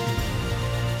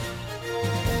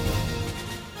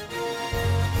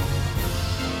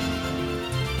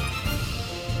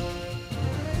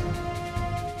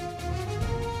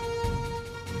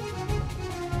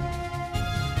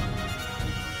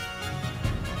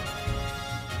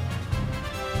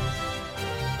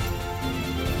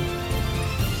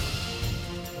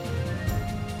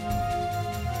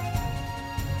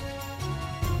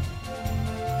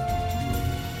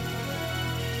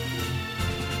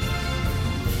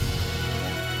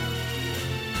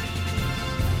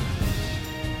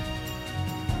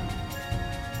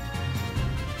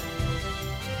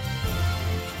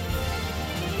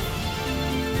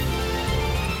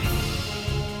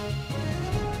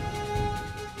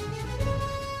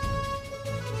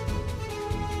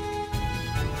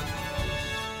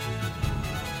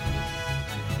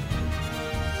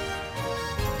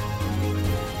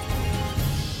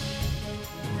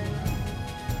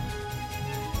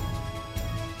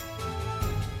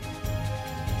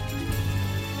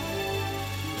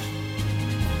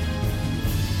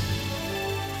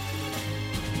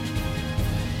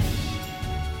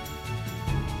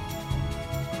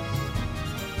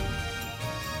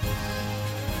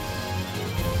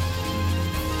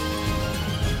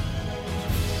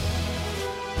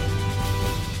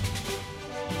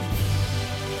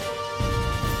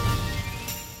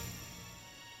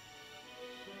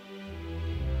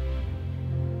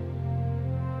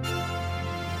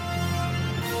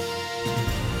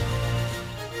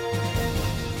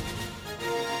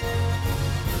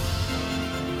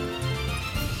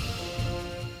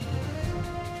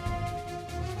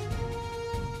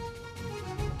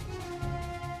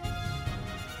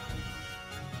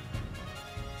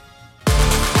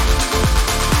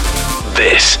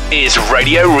 This is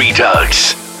Radio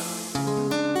Redux.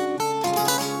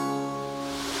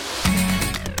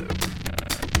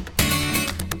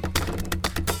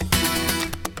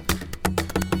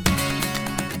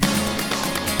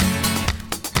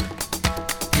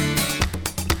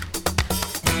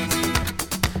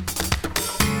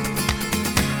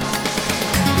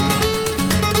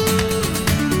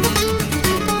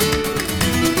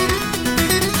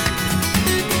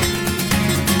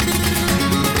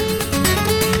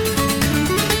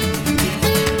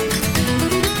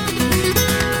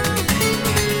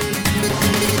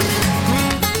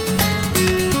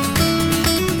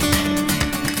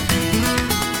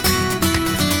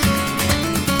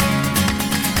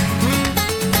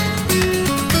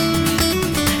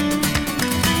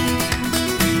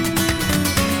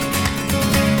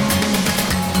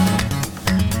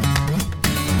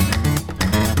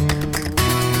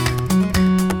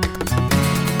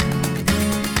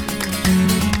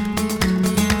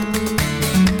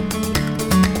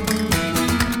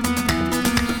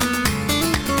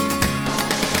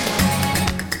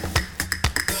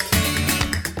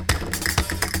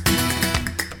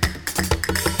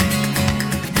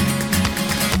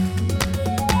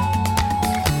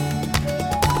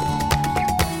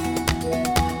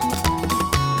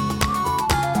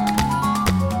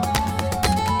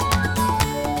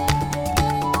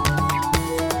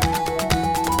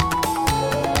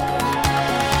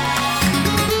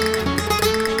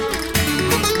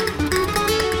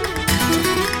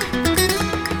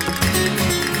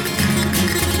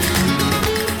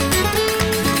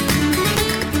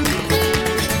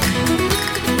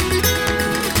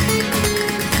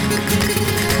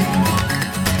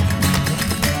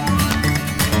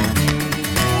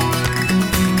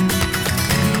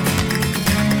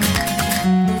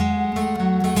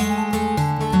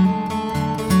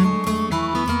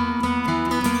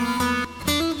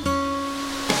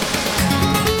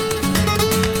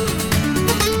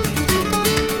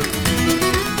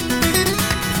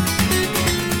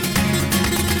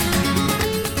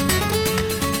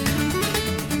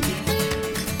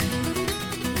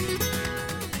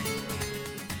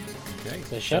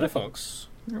 Shadowfox.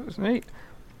 That's neat.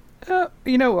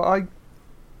 You know what,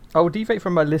 I'll deviate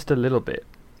from my list a little bit,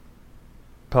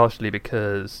 partially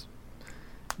because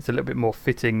it's a little bit more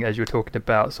fitting as you were talking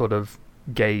about sort of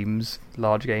games,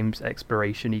 large games,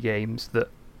 exploration-y games that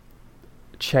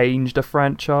changed a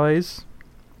franchise.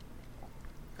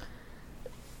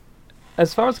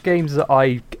 As far as games that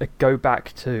I go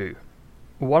back to,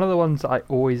 one of the ones that I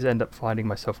always end up finding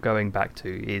myself going back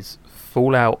to is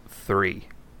Fallout 3.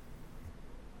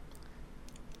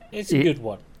 It's a good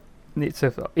one. Like I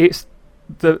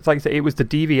said, it was the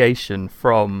deviation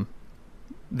from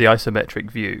the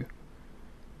isometric view,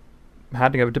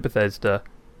 handing over to Bethesda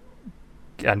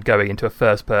and going into a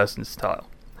first-person style.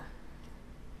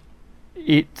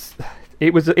 It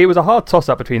was a hard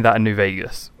toss-up between that and New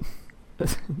Vegas.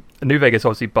 New Vegas,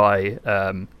 obviously by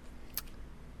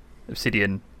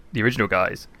Obsidian, the original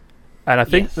guys, and I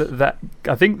think that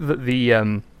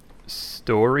the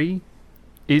story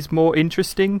is more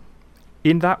interesting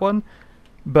in that one,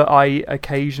 but I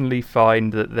occasionally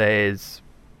find that there's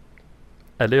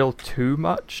a little too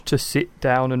much to sit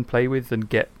down and play with and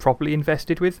get properly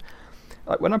invested with.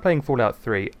 Like when I'm playing Fallout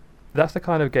 3, that's the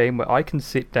kind of game where I can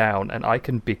sit down and I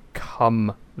can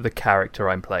become the character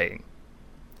I'm playing.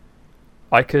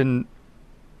 I can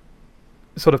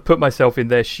sort of put myself in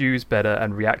their shoes better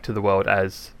and react to the world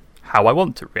as how I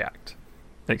want to react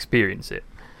and experience it.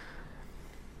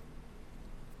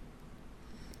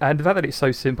 And the fact that it's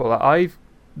so simple, like I've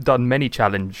done many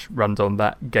challenge runs on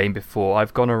that game before.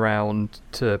 I've gone around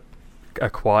to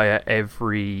acquire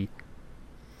every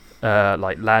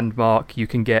landmark you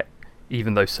can get,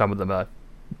 even though some of them are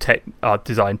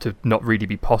designed to not really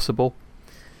be possible.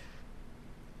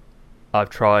 I've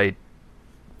tried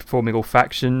performing all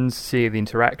factions, seeing the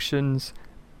interactions,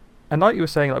 and like you were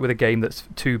saying, like with a game that's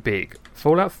too big,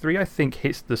 Fallout 3 I think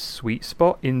hits the sweet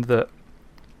spot in that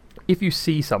if you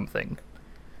see something,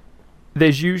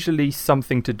 there's usually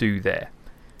something to do there.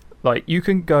 Like you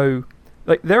can go,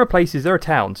 like there are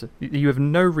towns you have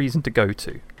no reason to go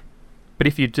to, but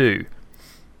if you do,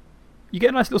 you get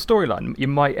a nice little storyline. You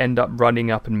might end up running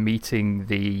up and meeting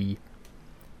the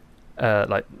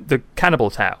cannibal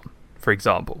town, for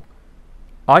example.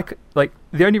 The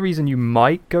only reason you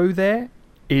might go there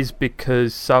is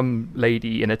because some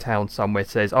lady in a town somewhere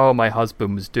says, "Oh, my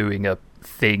husband was doing a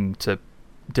thing to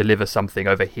deliver something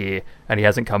over here and he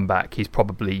hasn't come back. He's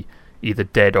probably either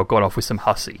dead or gone off with some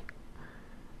hussy."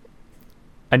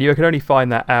 And you can only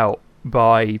find that out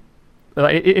by...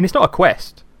 and it's not a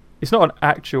quest. It's not an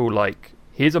actual,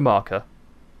 here's a marker.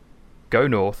 Go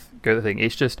north, go to the thing.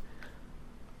 It's just,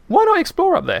 why not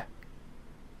explore up there?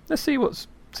 Let's see what's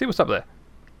up there.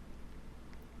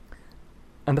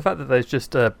 And the fact that there's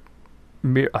just an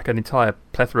entire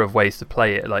plethora of ways to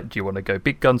play it. Like, do you want to go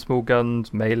big guns, small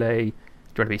guns, melee? Do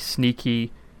you want to be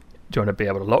sneaky? Do you want to be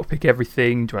able to lockpick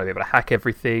everything? Do you want to be able to hack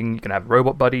everything? You can have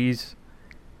robot buddies.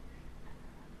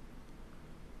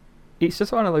 It's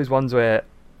just one of those ones where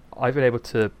I've been able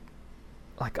to...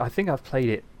 I think I've played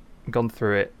it, gone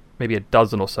through it maybe a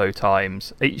dozen or so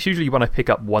times. It's usually one I pick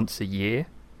up once a year,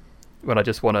 when I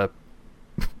just want to,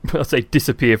 I'll say,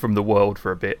 disappear from the world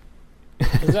for a bit.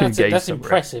 That's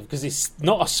impressive, because it's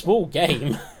not a small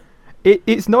game.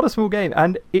 It's not a small game,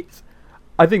 and it's...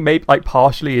 I think maybe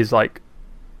partially is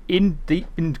deep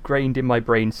ingrained in my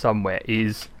brain somewhere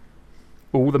is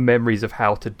all the memories of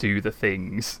how to do the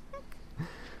things.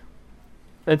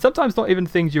 And sometimes not even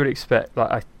things you would expect.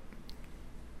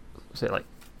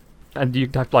 And you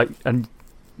have and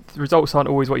the results aren't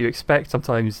always what you expect.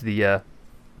 Sometimes there's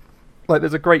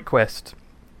a great quest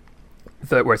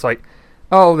where it's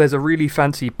there's a really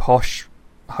fancy posh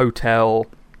hotel,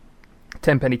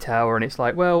 10-penny tower, and it's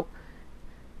well,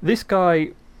 this guy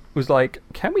was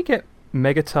can we get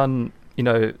Megaton?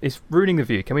 It's ruining the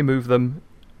view. Can we move them?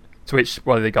 To which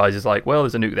one of the guys is well,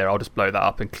 there's a nuke there. I'll just blow that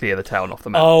up and clear the town off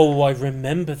the map. Oh, I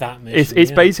remember that mission.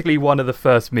 It's basically one of the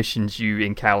first missions you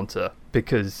encounter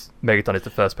because Megaton is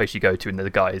the first place you go to and the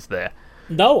guy is there.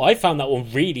 No, I found that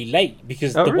one really late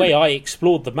because way I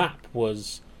explored the map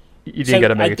was... You didn't go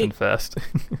to Megaton first.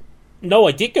 No,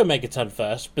 I did go Megaton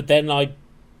first, but then I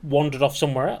wandered off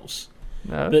somewhere else.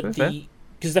 No,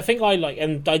 because the thing I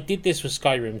and I did this with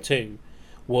Skyrim too,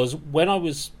 was when I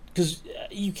was... Because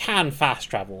you can fast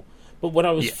travel, but when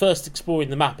I was first exploring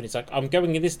the map and it's I'm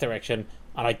going in this direction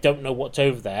and I don't know what's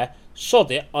over there,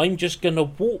 sod it, I'm just going to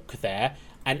walk there,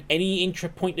 and any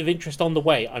point of interest on the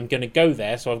way, I'm going to go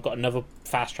there, so I've got another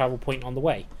fast travel point on the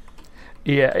way.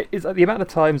 Yeah, it's the amount of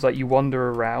times you wander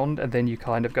around and then you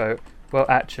kind of go, well,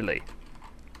 actually,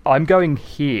 I'm going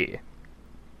here.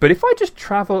 But if I just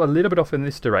travel a little bit off in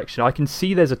this direction, I can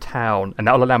see there's a town, and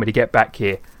that'll allow me to get back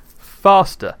here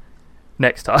faster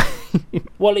next time.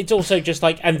 Well, it's also just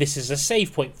like, and this is a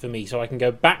save point for me, so I can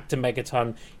go back to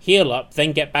Megaton, heal up,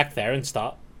 then get back there and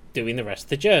start doing the rest of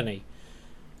the journey.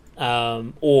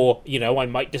 Or, I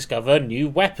might discover new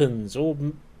weapons or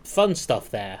fun stuff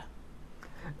there.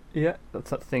 Yeah,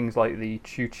 that's things like the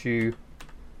choo-choo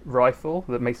rifle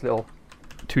that makes a little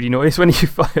 2D noise when you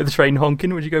fire the train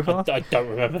honking when you go fast. I don't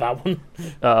remember that one.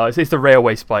 It's the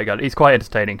railway spy gun. It's quite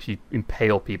entertaining because you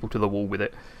impale people to the wall with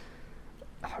it.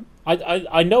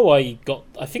 I know I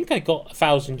think I got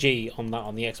 1000G on that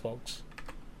on the Xbox.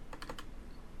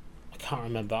 I can't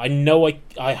remember. I know I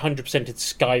 100%ed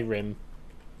Skyrim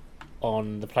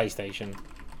on the PlayStation.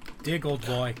 Dear God,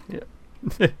 why? Yeah.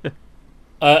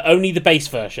 Only the base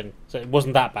version, so it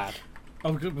wasn't that bad. I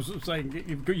was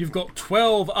saying you've got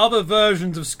 12 other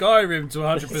versions of Skyrim to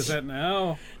 100%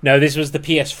 now. No, this was the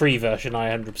PS3 version I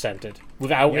 100%ed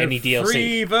without any DLC.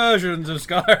 3 versions of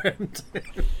Skyrim.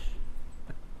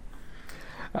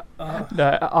 I've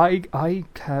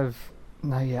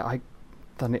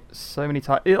done it so many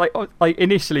times. Like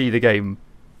initially, the game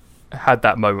had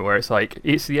that moment where it's like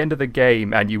it's the end of the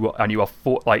game, and you are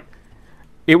fought. Like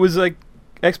it was a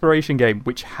exploration game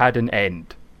which had an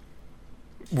end,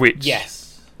 which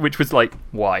was like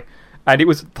why, and it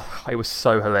was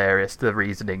so hilarious, the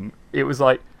reasoning. It was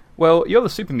like, well, you're the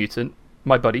super mutant,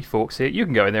 my buddy Forks here. You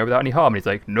can go in there without any harm. And he's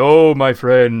like, no, my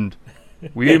friend.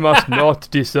 We must not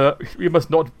we must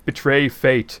not betray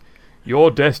fate. Your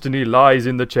destiny lies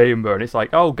in the chamber. And it's like,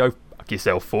 oh, go fuck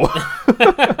yourself, for.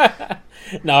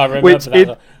 No, I remember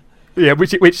that.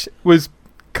 Which was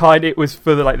it was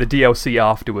for the DLC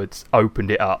afterwards.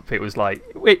 Opened it up. It was like,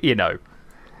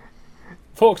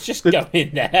 Forks, just go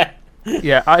in there.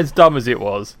 Yeah, as dumb as it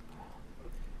was.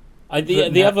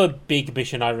 The other big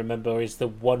mission I remember is the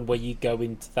one where you go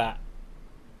into that.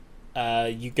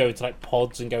 You go into like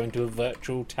pods and go into a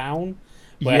virtual town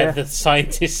where the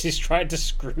scientist is trying to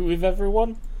screw with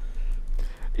everyone.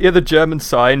 Yeah, the German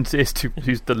scientist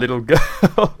who's the little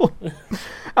girl.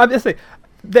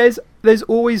 There's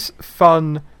always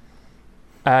fun,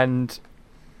 and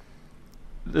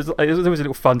there's always a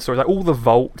little fun story. Like all the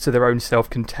vaults are their own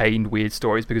self-contained weird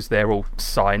stories because they're all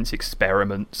science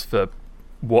experiments for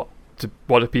what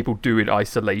do people do in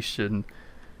isolation.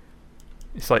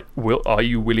 It's like, are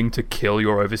you willing to kill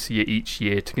your overseer each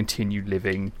year to continue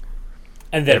living?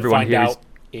 And then find out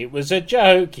it was a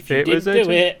joke. If you didn't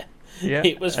do it,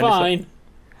 it was fine.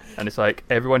 And it's like,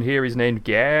 everyone here is named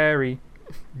Gary.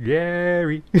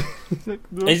 Gary.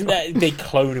 Isn't that they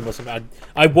clone him or something?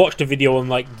 I watched a video on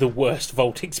like the worst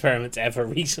vault experiments ever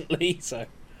recently. So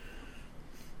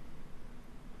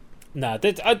no,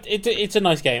 it's a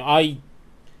nice game. I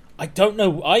don't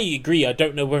know. I agree. I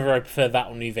don't know whether I prefer that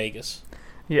or New Vegas.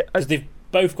 Yeah, because they've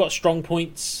both got strong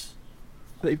points.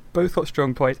 They've both got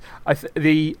strong points. I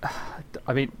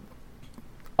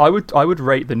would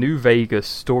rate the New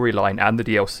Vegas storyline and the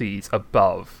DLCs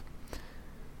above,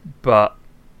 but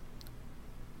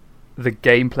the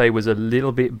gameplay was a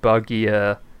little bit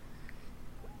buggier.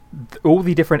 All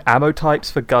the different ammo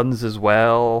types for guns as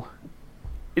well.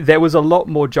 There was a lot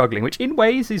more juggling, which in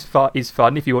ways is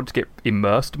fun if you want to get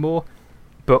immersed more,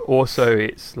 but also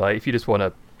it's like if you just want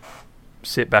to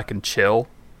sit back and chill,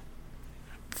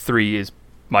 3 is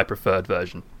my preferred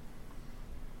version.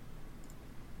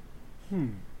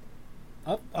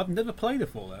 I've never played a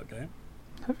Fallout game.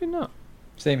 Have you not?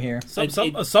 Same here.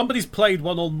 Somebody's played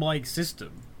one on my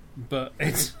system, but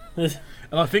it's and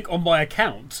I think on my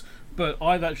account, but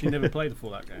I've actually never played a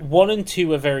Fallout game. 1 and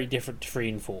 2 are very different to 3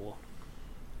 and 4.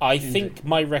 I Indeed. think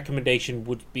my recommendation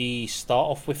would be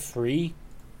start off with 3.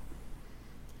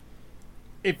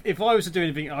 If I was to do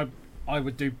anything, I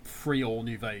would do 3 or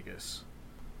New Vegas.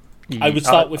 I would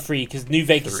start with 3 because New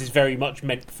Vegas is very much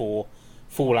meant for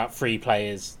Fallout 3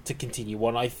 players to continue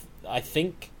on. I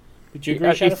think. Would you agree,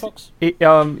 Shadowfox?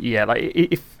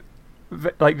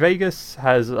 Like Vegas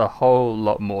has a whole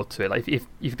lot more to it. Like if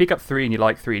you pick up 3 and you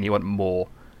like 3 and you want more,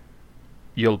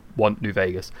 you'll want New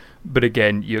Vegas. But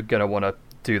again, you're gonna want to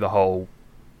do the whole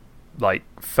like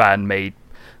fan-made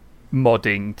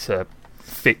modding to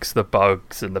fix the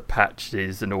bugs and the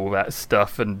patches and all that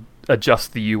stuff and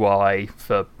adjust the UI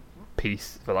for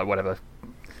like whatever.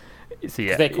 So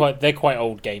yeah, they're quite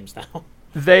old games now.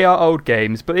 They are old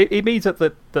games, but it means that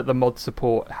the mod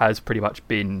support has pretty much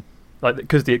been like,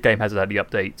 because the game hasn't had any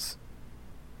updates.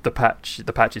 The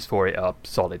patches for it are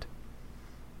solid.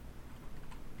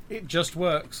 It just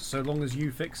works so long as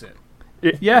you fix it.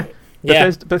 Yeah.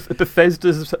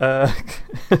 Bethesda's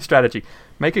strategy: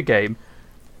 make a game,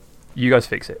 you guys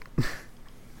fix it.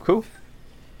 Cool.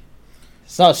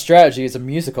 It's not a strategy; it's a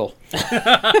musical.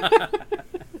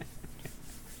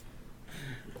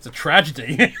 It's a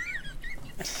tragedy.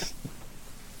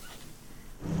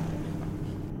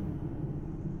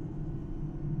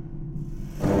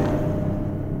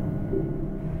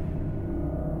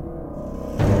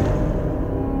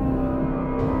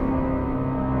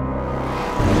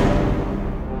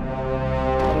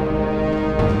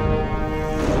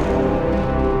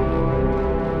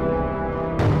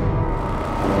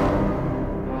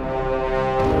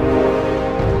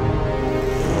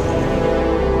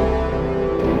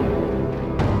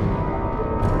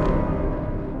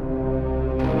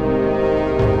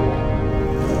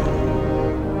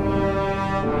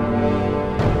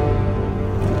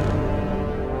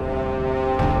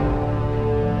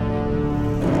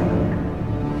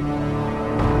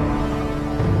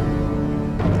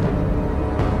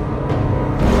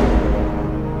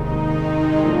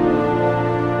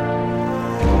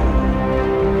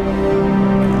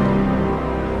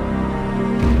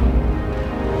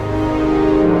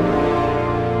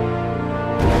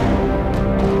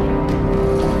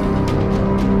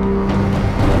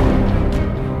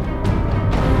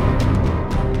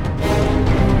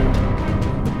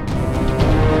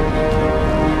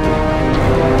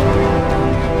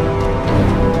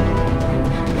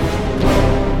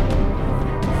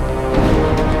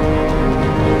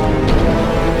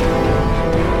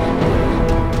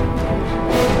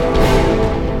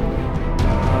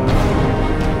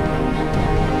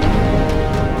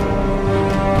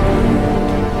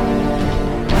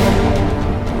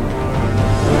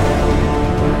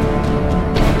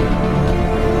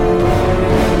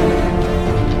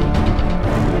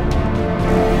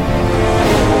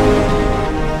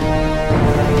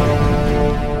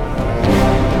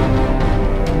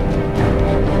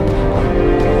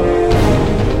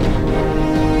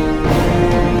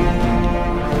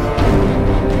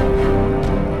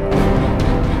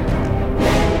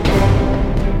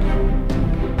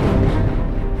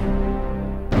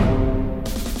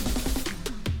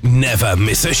 Never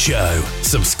miss a show.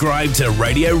 Subscribe to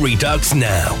Radio Redux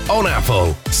now on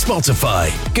Apple, Spotify,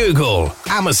 Google,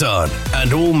 Amazon,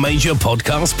 and all major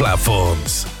podcast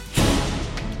platforms.